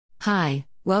Hi,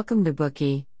 welcome to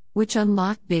Bookey, which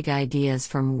unlock big ideas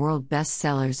from world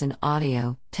bestsellers in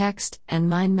audio, text, and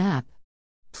mind map.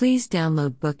 Please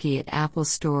download Bookey at Apple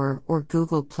Store or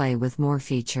Google Play with more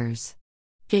features.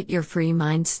 Get your free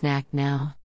mind snack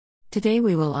now. Today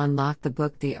we will unlock the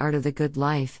book The Art of the Good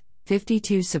Life,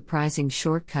 52 Surprising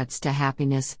Shortcuts to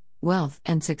Happiness, Wealth,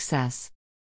 and Success.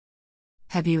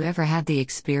 Have you ever had the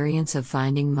experience of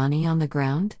finding money on the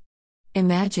ground?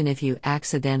 Imagine if you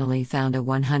accidentally found a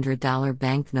 $100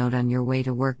 banknote on your way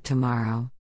to work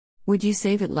tomorrow. Would you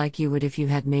save it like you would if you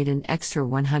had made an extra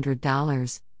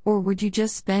 $100, or would you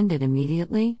just spend it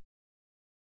immediately?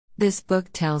 This book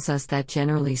tells us that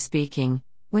generally speaking,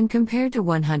 when compared to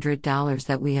 $100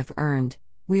 that we have earned,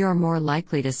 we are more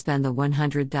likely to spend the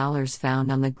 $100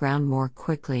 found on the ground more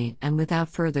quickly and without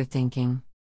further thinking.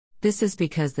 This is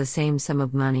because the same sum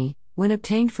of money, when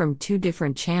obtained from two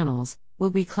different channels, will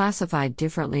be classified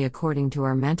differently according to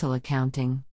our mental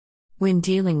accounting. When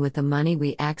dealing with the money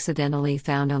we accidentally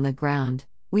found on the ground,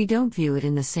 we don't view it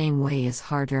in the same way as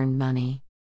hard-earned money.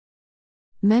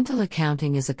 Mental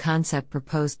accounting is a concept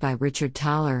proposed by Richard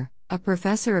Thaler, a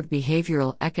professor of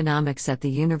behavioral economics at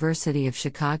the University of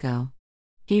Chicago.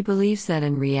 He believes that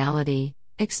in reality,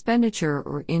 expenditure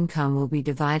or income will be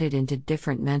divided into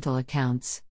different mental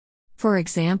accounts. For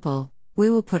example, we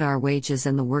will put our wages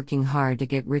in the working hard to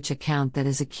get rich account that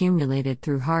is accumulated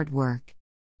through hard work.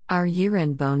 Our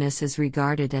year-end bonus is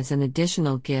regarded as an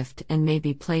additional gift and may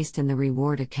be placed in the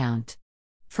reward account.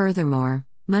 Furthermore,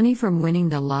 money from winning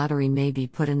the lottery may be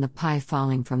put in the pie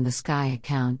falling from the sky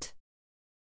account.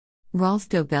 Rolf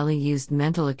Dobelli used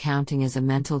mental accounting as a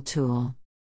mental tool.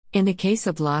 In the case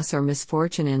of loss or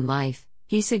misfortune in life,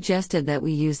 he suggested that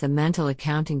we use the mental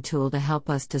accounting tool to help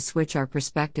us to switch our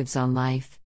perspectives on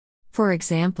life. For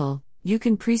example, you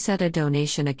can preset a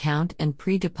donation account and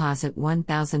pre-deposit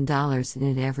 $1,000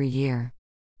 in it every year.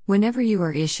 Whenever you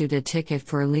are issued a ticket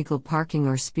for illegal parking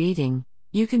or speeding,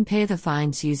 you can pay the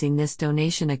fines using this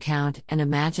donation account and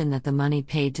imagine that the money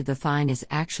paid to the fine is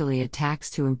actually a tax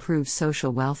to improve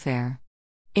social welfare.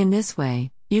 In this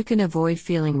way, you can avoid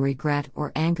feeling regret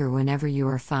or anger whenever you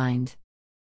are fined.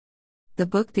 The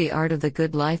book The Art of the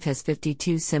Good Life has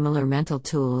 52 similar mental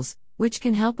tools, which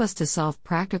can help us to solve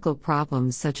practical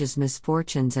problems such as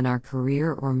misfortunes in our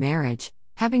career or marriage,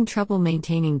 having trouble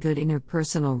maintaining good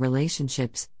interpersonal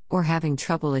relationships, or having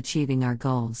trouble achieving our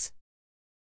goals.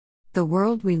 The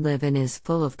world we live in is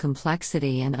full of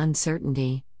complexity and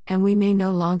uncertainty, and we may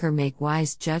no longer make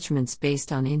wise judgments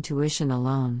based on intuition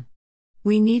alone.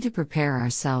 We need to prepare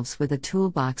ourselves with a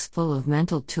toolbox full of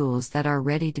mental tools that are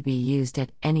ready to be used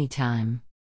at any time.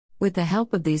 With the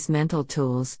help of these mental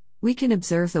tools, we can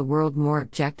observe the world more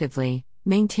objectively,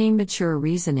 maintain mature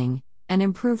reasoning, and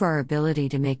improve our ability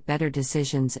to make better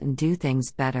decisions and do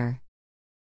things better.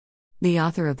 The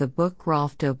author of the book,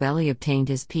 Rolf Dobelli, obtained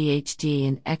his Ph.D.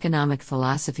 in economic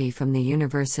philosophy from the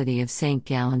University of St.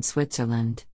 Gallen,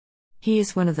 Switzerland. He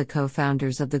is one of the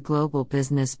co-founders of the global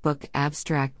business book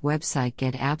abstract website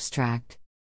Get Abstract.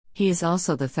 He is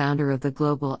also the founder of the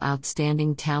global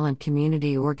outstanding talent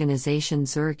community organization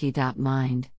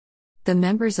Zurich.mind. The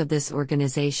members of this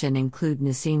organization include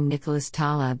Nassim Nicholas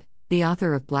Taleb, the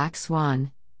author of Black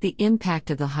Swan, The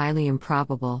Impact of the Highly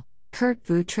Improbable, Kurt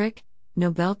Wuthrich,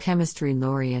 Nobel Chemistry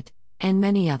Laureate, and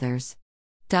many others.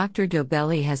 Dr.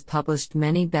 Dobelli has published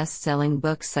many best-selling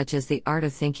books such as The Art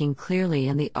of Thinking Clearly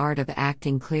and The Art of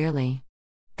Acting Clearly.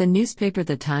 The newspaper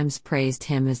The Times praised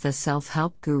him as the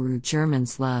self-help guru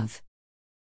Germans love.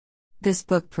 This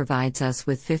book provides us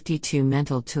with 52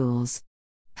 mental tools.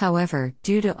 However,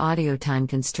 due to audio time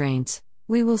constraints,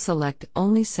 we will select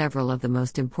only several of the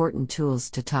most important tools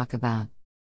to talk about.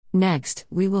 Next,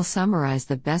 we will summarize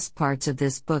the best parts of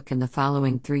this book in the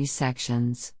following 3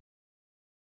 sections.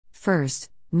 First,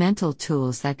 mental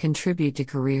tools that contribute to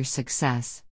career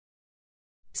success.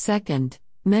 Second,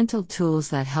 mental tools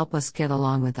that help us get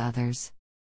along with others.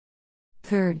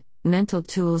 Third, mental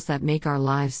tools that make our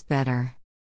lives better.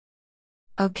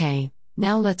 Okay,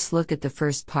 now let's look at the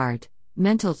first part.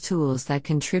 Mental tools that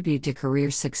contribute to career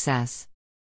success.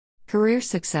 Career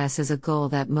success is a goal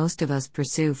that most of us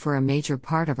pursue for a major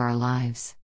part of our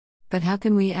lives. But how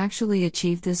can we actually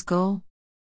achieve this goal?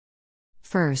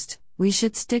 First, we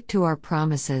should stick to our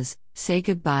promises, say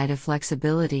goodbye to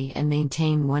flexibility, and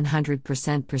maintain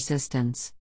 100%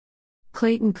 persistence.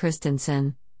 Clayton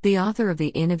Christensen, the author of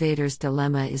The Innovator's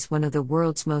Dilemma, is one of the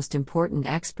world's most important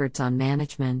experts on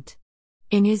management.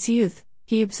 In his youth,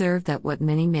 he observed that what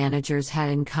many managers had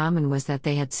in common was that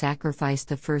they had sacrificed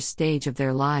the first stage of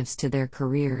their lives to their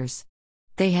careers.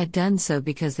 They had done so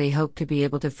because they hoped to be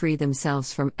able to free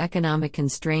themselves from economic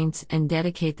constraints and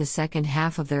dedicate the second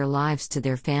half of their lives to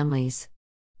their families.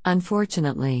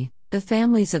 Unfortunately, the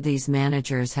families of these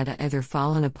managers had either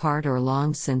fallen apart or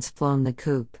long since flown the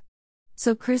coop.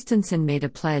 So Christensen made a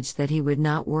pledge that he would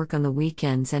not work on the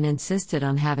weekends and insisted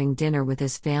on having dinner with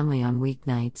his family on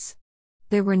weeknights.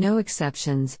 There were no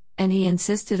exceptions, and he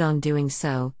insisted on doing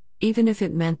so, even if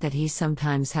it meant that he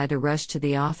sometimes had to rush to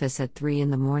the office at 3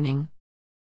 a.m.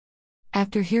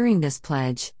 After hearing this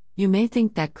pledge, you may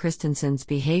think that Christensen's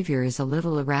behavior is a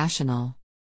little irrational.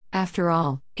 After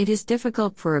all, it is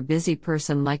difficult for a busy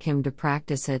person like him to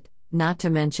practice it, not to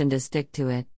mention to stick to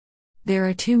it. There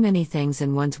are too many things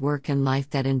in one's work and life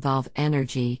that involve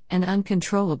energy, and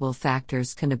uncontrollable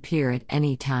factors can appear at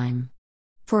any time.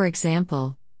 For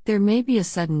example, there may be a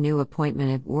sudden new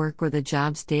appointment at work or the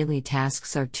job's daily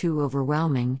tasks are too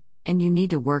overwhelming, and you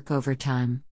need to work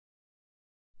overtime.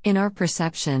 In our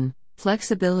perception,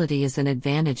 flexibility is an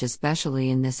advantage,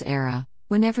 especially in this era,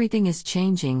 when everything is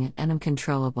changing and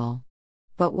uncontrollable.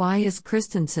 But why is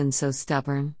Christensen so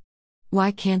stubborn?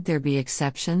 Why can't there be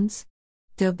exceptions?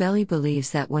 Dobelli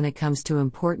believes that when it comes to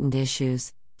important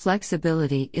issues,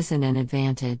 flexibility isn't an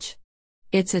advantage.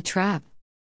 It's a trap.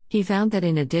 He found that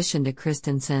in addition to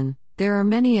Christensen, there are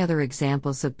many other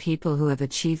examples of people who have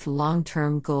achieved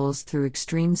long-term goals through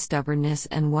extreme stubbornness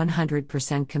and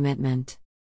 100% commitment.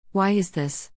 Why is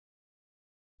this?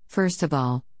 First of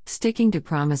all, sticking to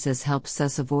promises helps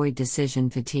us avoid decision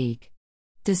fatigue.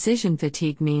 Decision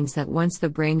fatigue means that once the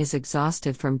brain is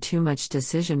exhausted from too much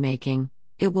decision-making,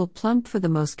 it will plump for the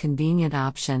most convenient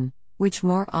option, which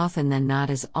more often than not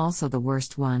is also the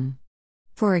worst one.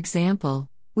 For example,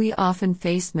 we often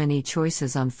face many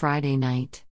choices on Friday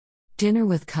night. Dinner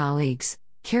with colleagues,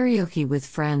 karaoke with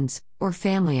friends, or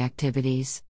family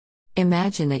activities.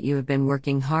 Imagine that you have been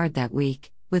working hard that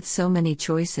week. With so many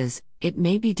choices, it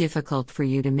may be difficult for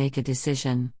you to make a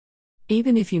decision.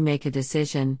 Even if you make a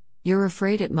decision, you're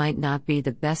afraid it might not be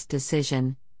the best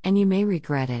decision, and you may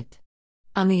regret it.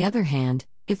 On the other hand,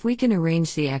 if we can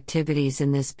arrange the activities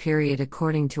in this period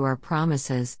according to our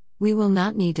promises, we will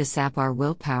not need to sap our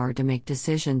willpower to make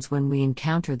decisions when we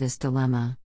encounter this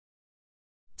dilemma.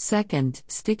 Second,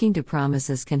 sticking to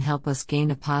promises can help us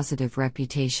gain a positive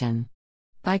reputation.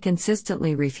 By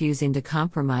consistently refusing to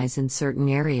compromise in certain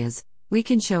areas, we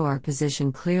can show our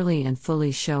position clearly and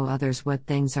fully show others what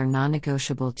things are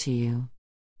non-negotiable to you.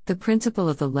 The principle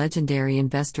of the legendary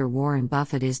investor Warren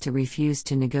Buffett is to refuse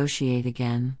to negotiate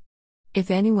again. If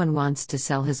anyone wants to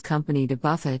sell his company to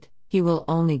Buffett, he will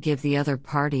only give the other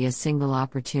party a single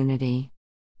opportunity.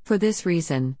 For this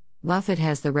reason, Buffett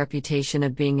has the reputation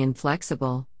of being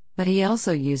inflexible, but he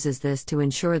also uses this to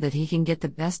ensure that he can get the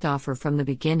best offer from the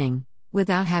beginning,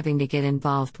 without having to get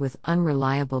involved with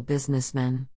unreliable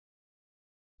businessmen.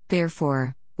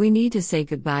 Therefore, we need to say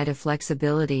goodbye to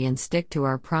flexibility and stick to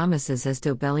our promises. As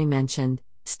Dobelli mentioned,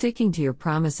 sticking to your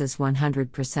promises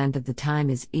 100% of the time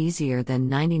is easier than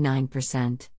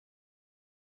 99%.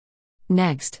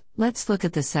 Next, let's look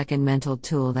at the second mental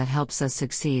tool that helps us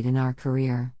succeed in our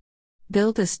career.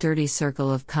 Build a sturdy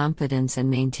circle of competence and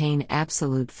maintain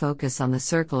absolute focus on the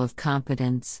circle of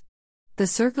competence. The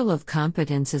circle of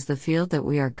competence is the field that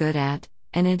we are good at,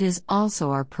 and it is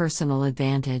also our personal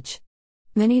advantage.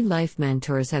 Many life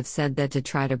mentors have said that to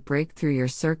try to break through your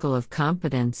circle of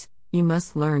competence, you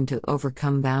must learn to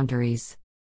overcome boundaries.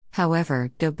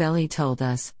 However, Dobelli told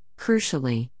us,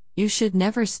 crucially, you should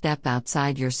never step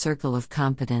outside your circle of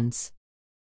competence.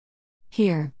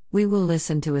 Here, we will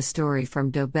listen to a story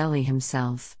from Dobelli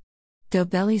himself.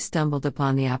 Dobelli stumbled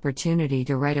upon the opportunity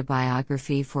to write a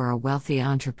biography for a wealthy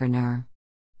entrepreneur.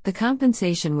 The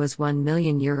compensation was €1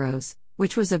 million,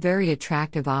 which was a very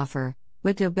attractive offer,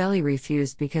 but Dobelli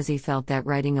refused because he felt that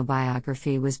writing a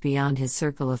biography was beyond his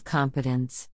circle of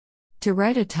competence. To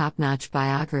write a top-notch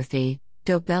biography,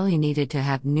 Dobelli needed to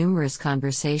have numerous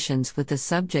conversations with the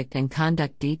subject and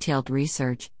conduct detailed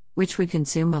research, which would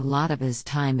consume a lot of his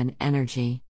time and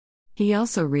energy. He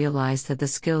also realized that the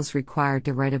skills required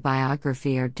to write a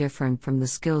biography are different from the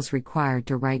skills required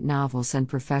to write novels and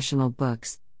professional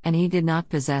books, and he did not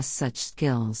possess such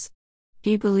skills.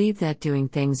 He believed that doing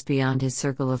things beyond his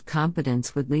circle of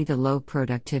competence would lead to low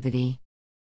productivity.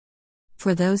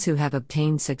 For those who have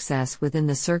obtained success within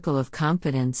the circle of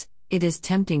competence, it is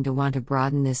tempting to want to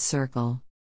broaden this circle.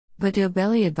 But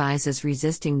Dobelli advises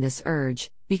resisting this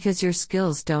urge, because your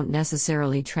skills don't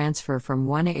necessarily transfer from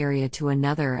one area to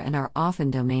another and are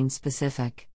often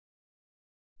domain-specific.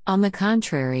 On the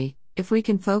contrary, if we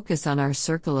can focus on our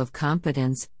circle of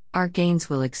competence, our gains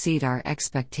will exceed our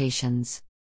expectations.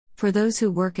 For those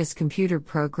who work as computer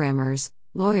programmers,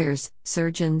 Lawyers,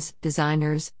 surgeons,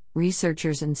 designers,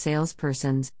 researchers, and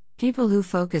salespersons, people who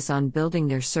focus on building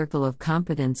their circle of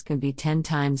competence can be 10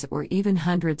 times or even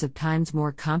hundreds of times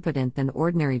more competent than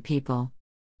ordinary people.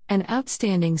 An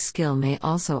outstanding skill may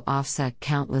also offset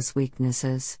countless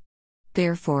weaknesses.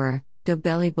 Therefore,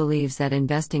 Dobelli believes that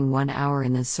investing 1 hour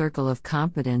in the circle of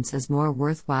competence is more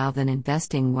worthwhile than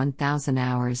investing 1,000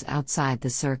 hours outside the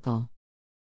circle.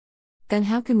 Then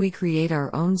how can we create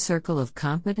our own circle of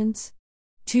competence?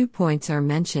 2 points are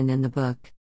mentioned in the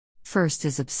book. First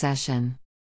is obsession.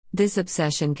 This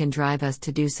obsession can drive us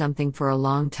to do something for a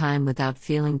long time without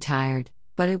feeling tired,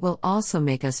 but it will also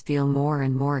make us feel more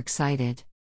and more excited.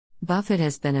 Buffett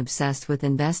has been obsessed with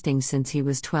investing since he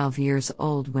was 12 years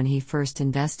old when he first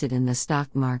invested in the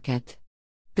stock market.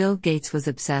 Bill Gates was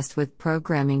obsessed with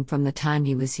programming from the time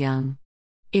he was young.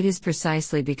 It is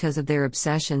precisely because of their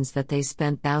obsessions that they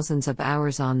spent thousands of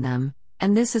hours on them,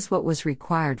 and this is what was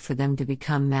required for them to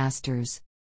become masters.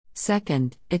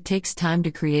 Second, it takes time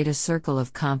to create a circle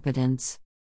of competence.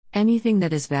 Anything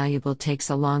that is valuable takes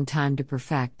a long time to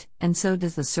perfect, and so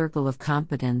does the circle of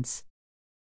competence.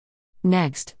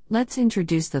 Next, let's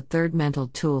introduce the third mental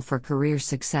tool for career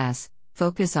success: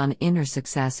 focus on inner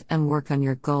success and work on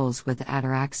your goals with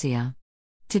ataraxia.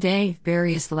 Today,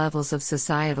 various levels of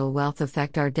societal wealth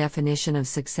affect our definition of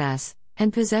success,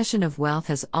 and possession of wealth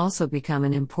has also become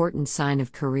an important sign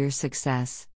of career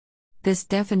success. This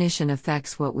definition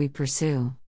affects what we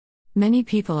pursue. Many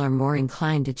people are more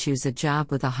inclined to choose a job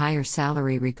with a higher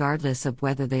salary regardless of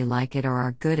whether they like it or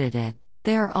are good at it.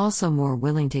 They are also more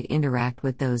willing to interact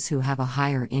with those who have a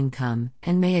higher income,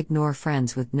 and may ignore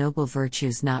friends with noble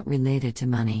virtues not related to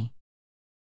money.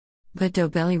 But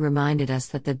Dobelli reminded us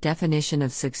that the definition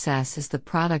of success is the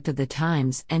product of the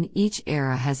times, and each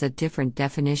era has a different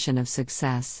definition of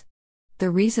success.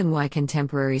 The reason why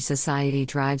contemporary society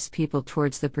drives people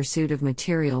towards the pursuit of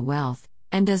material wealth,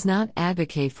 and does not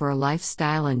advocate for a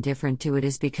lifestyle indifferent to it,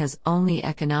 is because only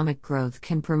economic growth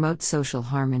can promote social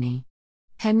harmony.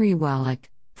 Henry Wallach,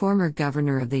 former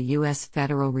governor of the U.S.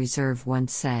 Federal Reserve,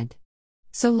 once said,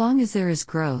 "So long as there is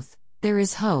growth, there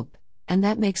is hope, and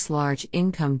that makes large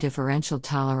income differential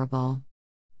tolerable."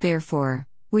 Therefore,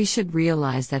 we should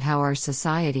realize that how our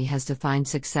society has defined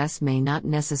success may not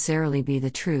necessarily be the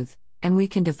truth, and we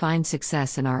can define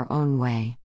success in our own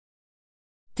way.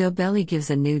 Dobelli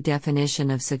gives a new definition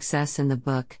of success in the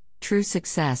book: true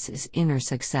success is inner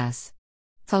success.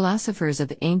 Philosophers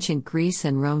of ancient Greece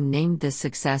and Rome named this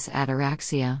success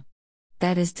ataraxia.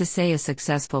 That is to say, a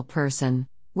successful person,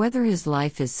 whether his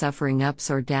life is suffering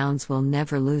ups or downs, will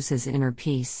never lose his inner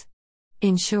peace.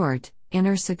 In short,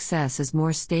 inner success is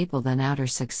more stable than outer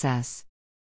success.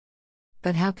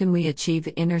 But how can we achieve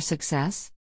inner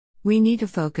success? We need to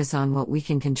focus on what we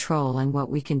can control and what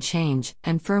we can change,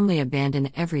 and firmly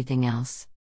abandon everything else.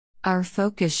 Our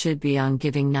focus should be on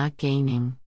giving, not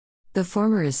gaining. The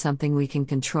former is something we can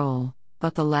control,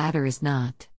 but the latter is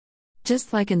not.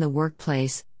 Just like in the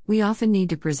workplace, we often need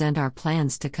to present our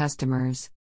plans to customers.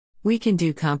 We can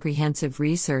do comprehensive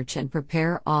research and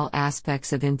prepare all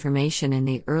aspects of information in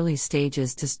the early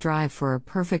stages to strive for a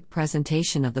perfect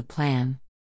presentation of the plan.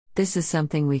 This is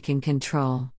something we can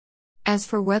control. As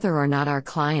for whether or not our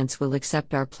clients will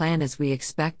accept our plan as we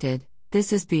expected,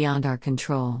 this is beyond our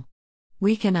control.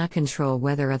 We cannot control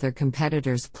whether other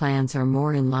competitors' plans are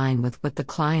more in line with what the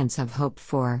clients have hoped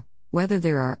for, whether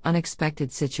there are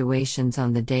unexpected situations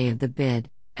on the day of the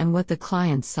bid, and what the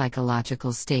client's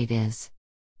psychological state is.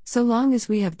 So long as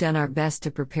we have done our best to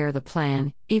prepare the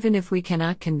plan, even if we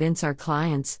cannot convince our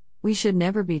clients, we should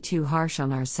never be too harsh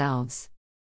on ourselves.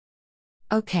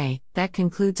 Okay, that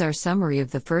concludes our summary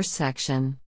of the first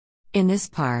section. In this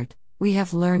part, we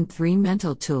have learned 3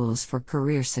 mental tools for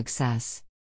career success.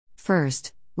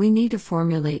 First, we need to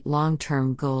formulate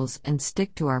long-term goals and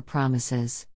stick to our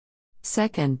promises.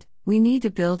 Second, we need to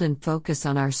build and focus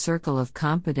on our circle of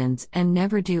competence and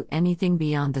never do anything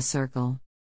beyond the circle.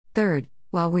 Third,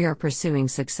 while we are pursuing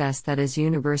success that is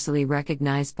universally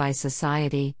recognized by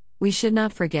society, we should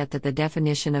not forget that the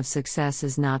definition of success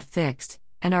is not fixed,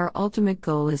 and our ultimate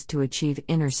goal is to achieve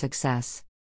inner success.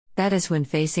 That is, when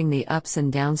facing the ups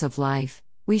and downs of life,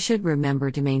 we should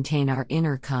remember to maintain our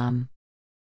inner calm.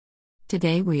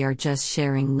 Today we are just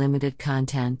sharing limited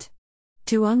content.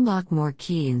 To unlock more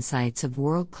key insights of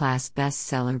world-class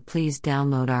bestseller, please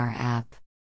download our app.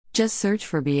 Just search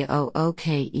for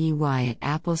BOOKEY at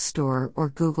Apple Store or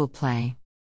Google Play.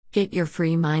 Get your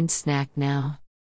free mind snack now.